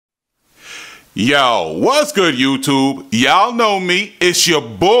Yo, what's good, YouTube? Y'all know me. It's your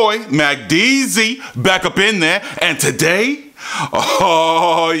boy, MacDZ, back up in there. And today,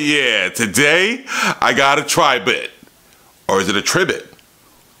 oh yeah, today I got a Tribit. Or is it a Tribit?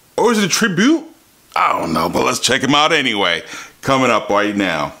 Or is it a Tribute? I don't know, but let's check him out anyway. Coming up right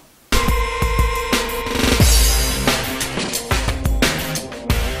now.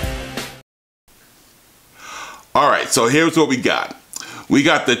 Alright, so here's what we got. We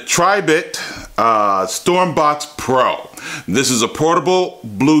got the Tribit Stormbox Pro. This is a portable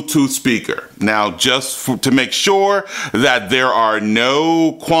Bluetooth speaker. Now, to make sure that there are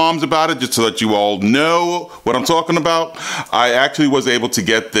no qualms about it, just to let you all know what I'm talking about, I actually was able to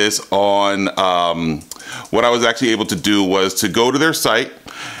get this on, what I was actually able to do was to go to their site,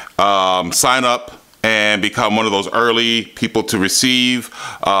 sign up, and become one of those early people to receive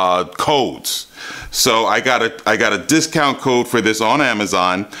codes. So I got a discount code for this on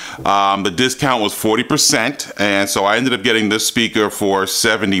Amazon. The discount was 40%, and so I ended up getting this speaker for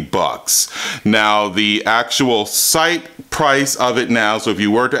 70 bucks. Now the actual site price of it now, so if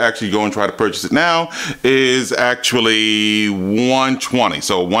you were to actually go and try to purchase it now, is actually $120,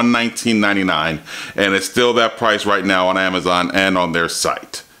 so $119.99, and it's still that price right now on Amazon and on their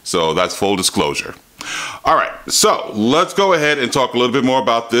site. So that's full disclosure. All right, so let's go ahead and talk a little bit more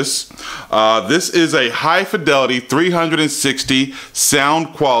about this. This is a high fidelity 360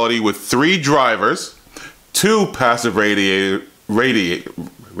 sound quality with 3 drivers, 2 passive radiators?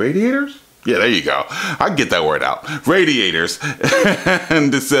 Yeah, there you go. I can get that word out. Radiators.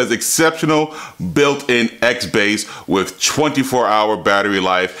 And it says exceptional built-in X-Base with 24-hour battery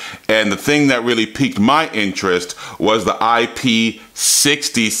life. And the thing that really piqued my interest was the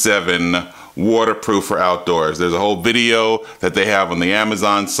IP67 waterproof for outdoors. There's a whole video that they have on the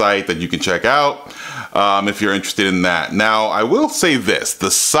Amazon site that you can check out if you're interested in that. Now, I will say this,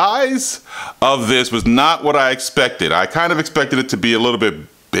 the size of this was not what I expected. I kind of expected it to be a little bit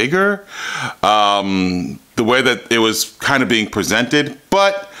bigger, the way that it was kind of being presented,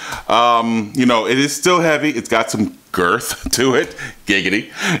 but you know, it is still heavy. It's got some girth to it,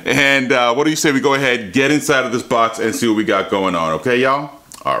 giggity. And what do you say we go ahead, get inside of this box and see what we got going on, okay, y'all?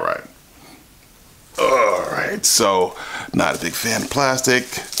 All right. All right, so not a big fan of plastic,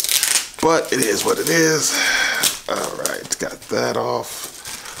 but it is what it is. All right, got that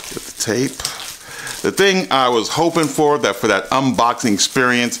off with the tape. The thing I was hoping for that unboxing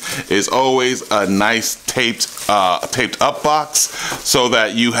experience is always a nice taped up box, so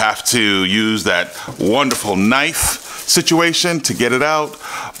that you have to use that wonderful knife situation to get it out.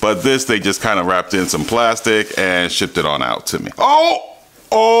 But this, they just kind of wrapped in some plastic and shipped it on out to me.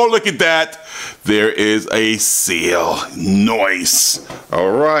 Oh, look at that. There is a seal. Nice.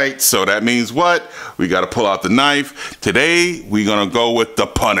 All right, so that means what? We got to pull out the knife. Today, we're going to go with the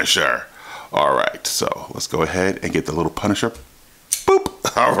Punisher. All right, so let's go ahead and get the little Punisher.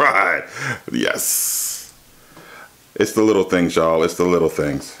 Boop. All right. Yes. It's the little things, y'all. It's the little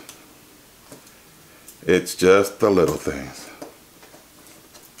things. It's just the little things.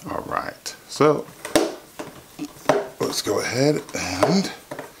 All right, so let's go ahead and,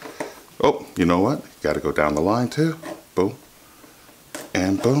 oh, you know what? Got to go down the line too. Boom.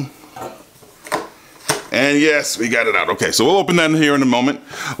 And boom. And yes, we got it out. Okay, so we'll open that in here in a moment.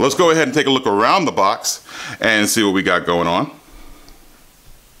 Let's go ahead and take a look around the box and see what we got going on.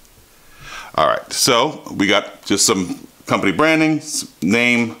 All right, so we got just some company branding,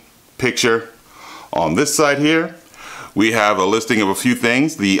 name, picture. On this side here, we have a listing of a few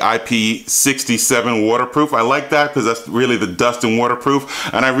things. The IP67 waterproof. I like that because that's really the dust and waterproof.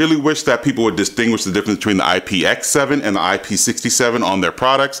 And I really wish that people would distinguish the difference between the IPX7 and the IP67 on their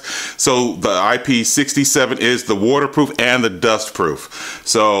products. So the IP67 is the waterproof and the dust proof.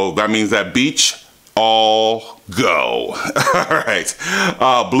 So that means that beach, all go. All right,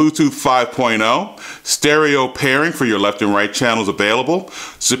 Bluetooth 5.0, stereo pairing for your left and right channels available,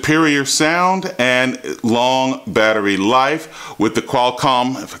 superior sound, and long battery life with the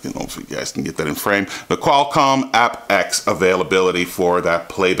Qualcomm, if I can know if you guys can get that in frame, the Qualcomm App X availability for that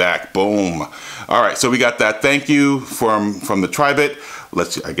playback. Boom. All right, so we got that. Thank you from the Tribit.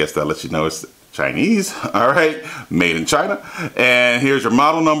 I guess that lets you know it's Chinese, all right, made in China. And here's your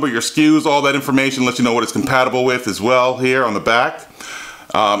model number, your SKUs, all that information lets you know what it's compatible with as well here on the back.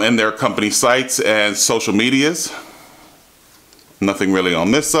 And their company sites and social medias. Nothing really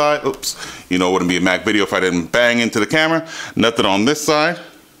on this side. Oops, you know, it wouldn't be a Mac video if I didn't bang into the camera. Nothing on this side.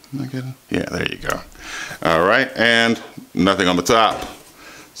 Am I getting? Yeah, there you go. All right, and nothing on the top.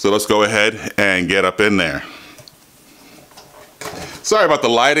 So let's go ahead and get up in there. Sorry about the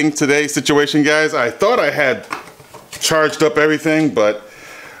lighting today situation, guys. I thought I had charged up everything, but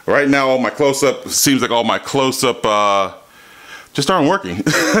Right now, all my close-up, seems like all my close-up just aren't working.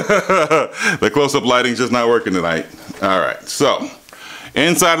 The close-up lighting's just not working tonight. All right, so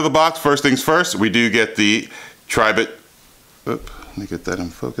inside of the box, first things first, we do get the Tribit. Let me get that in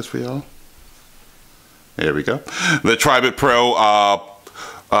focus for y'all. There we go. The Tribit Pro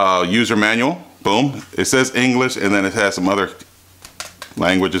user manual. Boom. It says English, and then it has some other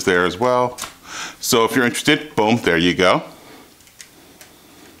languages there as well. So if you're interested, boom, there you go.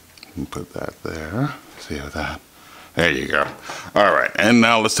 Put that there. See how that. There you go. All right, and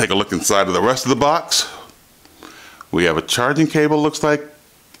now let's take a look inside of the rest of the box. We have a charging cable, looks like.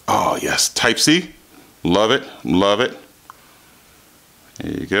 Oh yes, Type-C. Love it, love it.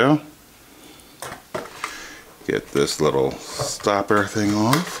 There you go. Get this little stopper thing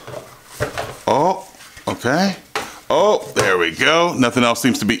off. Oh, okay. Oh, there we go. Nothing else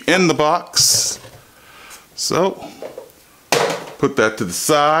seems to be in the box. So, put that to the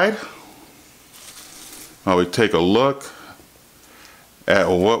side. While we take a look at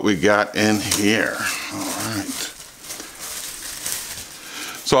what we got in here. All right.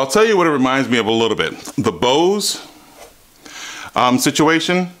 So I'll tell you what it reminds me of a little bit. The Bose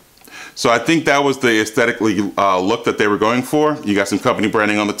situation. So I think that was the aesthetically look that they were going for. You got some company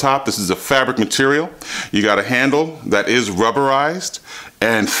branding on the top. This is a fabric material. You got a handle that is rubberized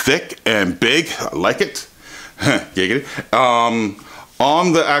and thick and big. I like it. Giggity.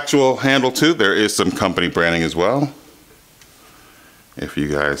 On the actual handle too, there is some company branding as well. If you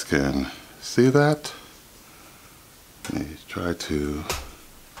guys can see that. Let me try to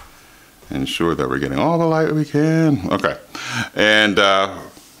ensure that we're getting all the light we can. Okay. And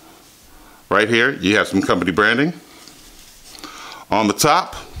right here, you have some company branding. On the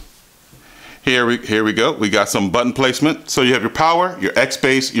top, here we go. We got some button placement. So you have your power, your X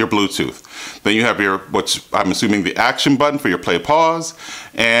base, your Bluetooth. Then you have your, which I'm assuming the action button for your play pause.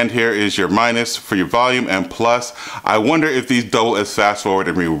 And here is your minus for your volume and plus. I wonder if these double as fast forward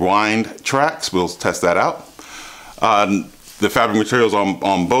and rewind tracks. We'll test that out. The fabric materials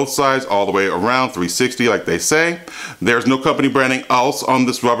on both sides, all the way around 360 like they say. There's no company branding else on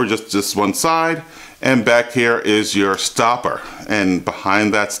this rubber, just one side. And back here is your stopper. And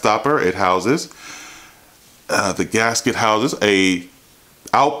behind that stopper, it houses, the gasket houses a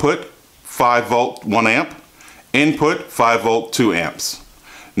output 5 volt 1 amp, input 5 volt 2 amps.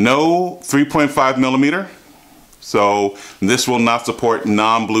 No 3.5 millimeter, so this will not support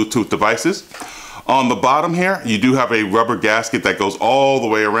non-Bluetooth devices. On the bottom here, you do have a rubber gasket that goes all the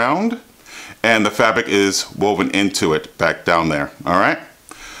way around, and the fabric is woven into it back down there. All right.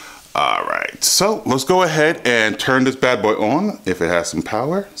 All right, so let's go ahead and turn this bad boy on if it has some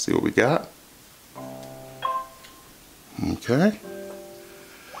power. See what we got. Okay.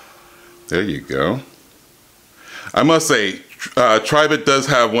 There you go. I must say, Tribit does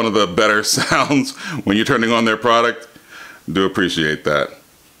have one of the better sounds when you're turning on their product. Do appreciate that.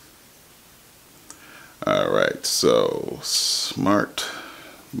 All right, so smart,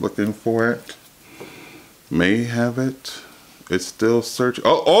 looking for it. May have it. It's still searching.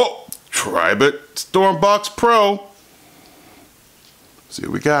 Oh, Tribit Stormbox Pro. See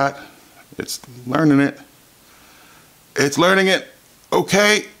what we got. It's learning it. It's learning it.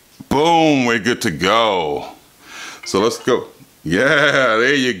 Okay. Boom, we're good to go. So let's go. Yeah,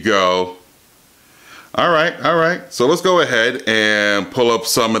 there you go. All right. So let's go ahead and pull up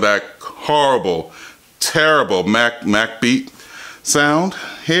some of that horrible, terrible Mac beat sound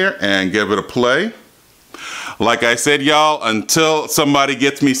here and give it a play. Like I said, y'all, until somebody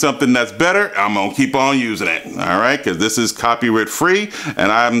gets me something that's better, I'm gonna keep on using it, all right? Because this is copyright free,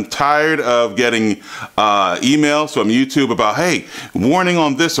 and I'm tired of getting emails from YouTube about, hey, warning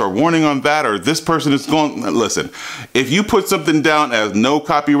on this or warning on that, or this person is going. Listen, if you put something down as no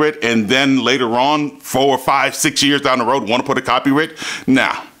copyright, and then later on, 4 or 5, 6 years down the road, want to put a copyright,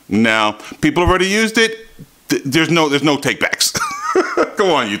 now people have already used it. There's no takebacks.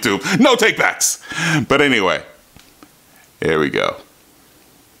 Go on, YouTube. No takebacks. But anyway, here we go.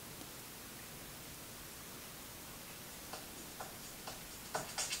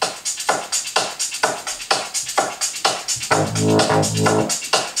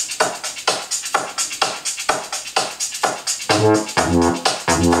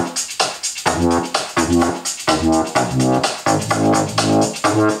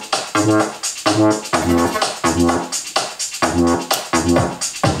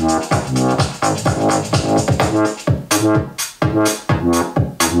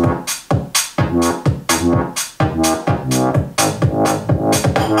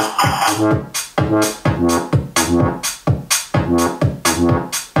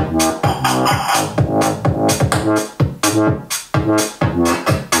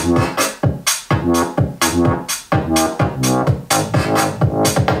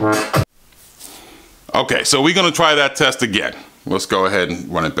 Okay, so we're gonna try that test again. Let's go ahead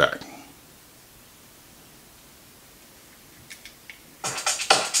and run it back.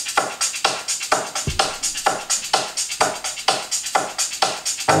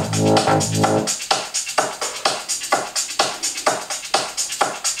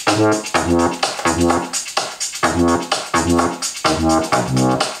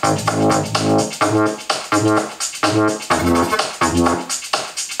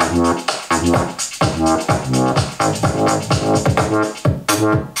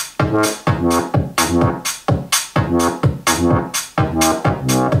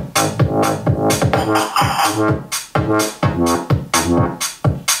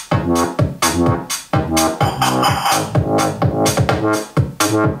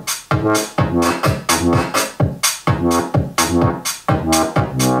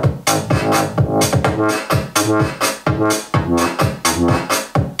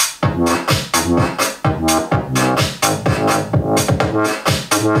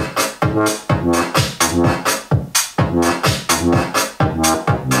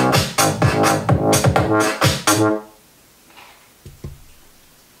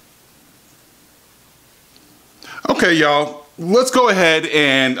 Okay, y'all, let's go ahead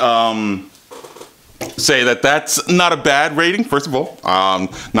and say that that's not a bad rating, first of all.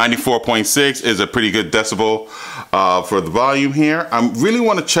 94.6 is a pretty good decibel for the volume here. I really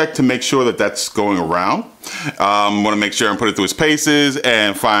want to check to make sure that that's going around. Want to make sure and put it through its paces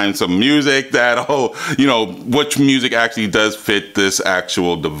and find some music that, you know, which music actually does fit this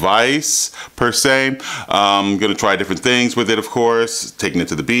actual device per se. I'm going to try different things with it, of course, taking it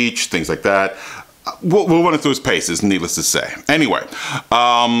to the beach, things like that. We'll run it through its paces, needless to say. Anyway,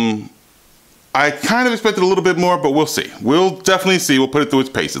 I kind of expected a little bit more, but we'll see. We'll definitely see. We'll put it through its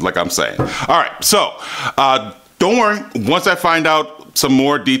paces, like I'm saying. All right, so don't worry. Once I find out some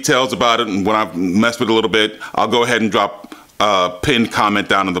more details about it and when I've messed with it a little bit, I'll go ahead and drop a pinned comment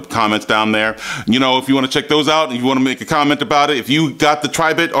down in the comments down there. You know, if you want to check those out and you want to make a comment about it, if you got the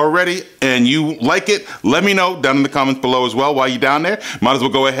Tribit already and you like it, let me know down in the comments below as well while you're down there. Might as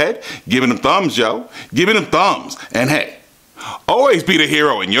well go ahead, giving them thumbs, yo. Giving them thumbs. And hey, always be the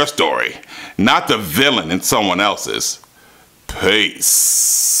hero in your story, not the villain in someone else's.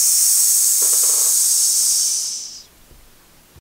 Peace.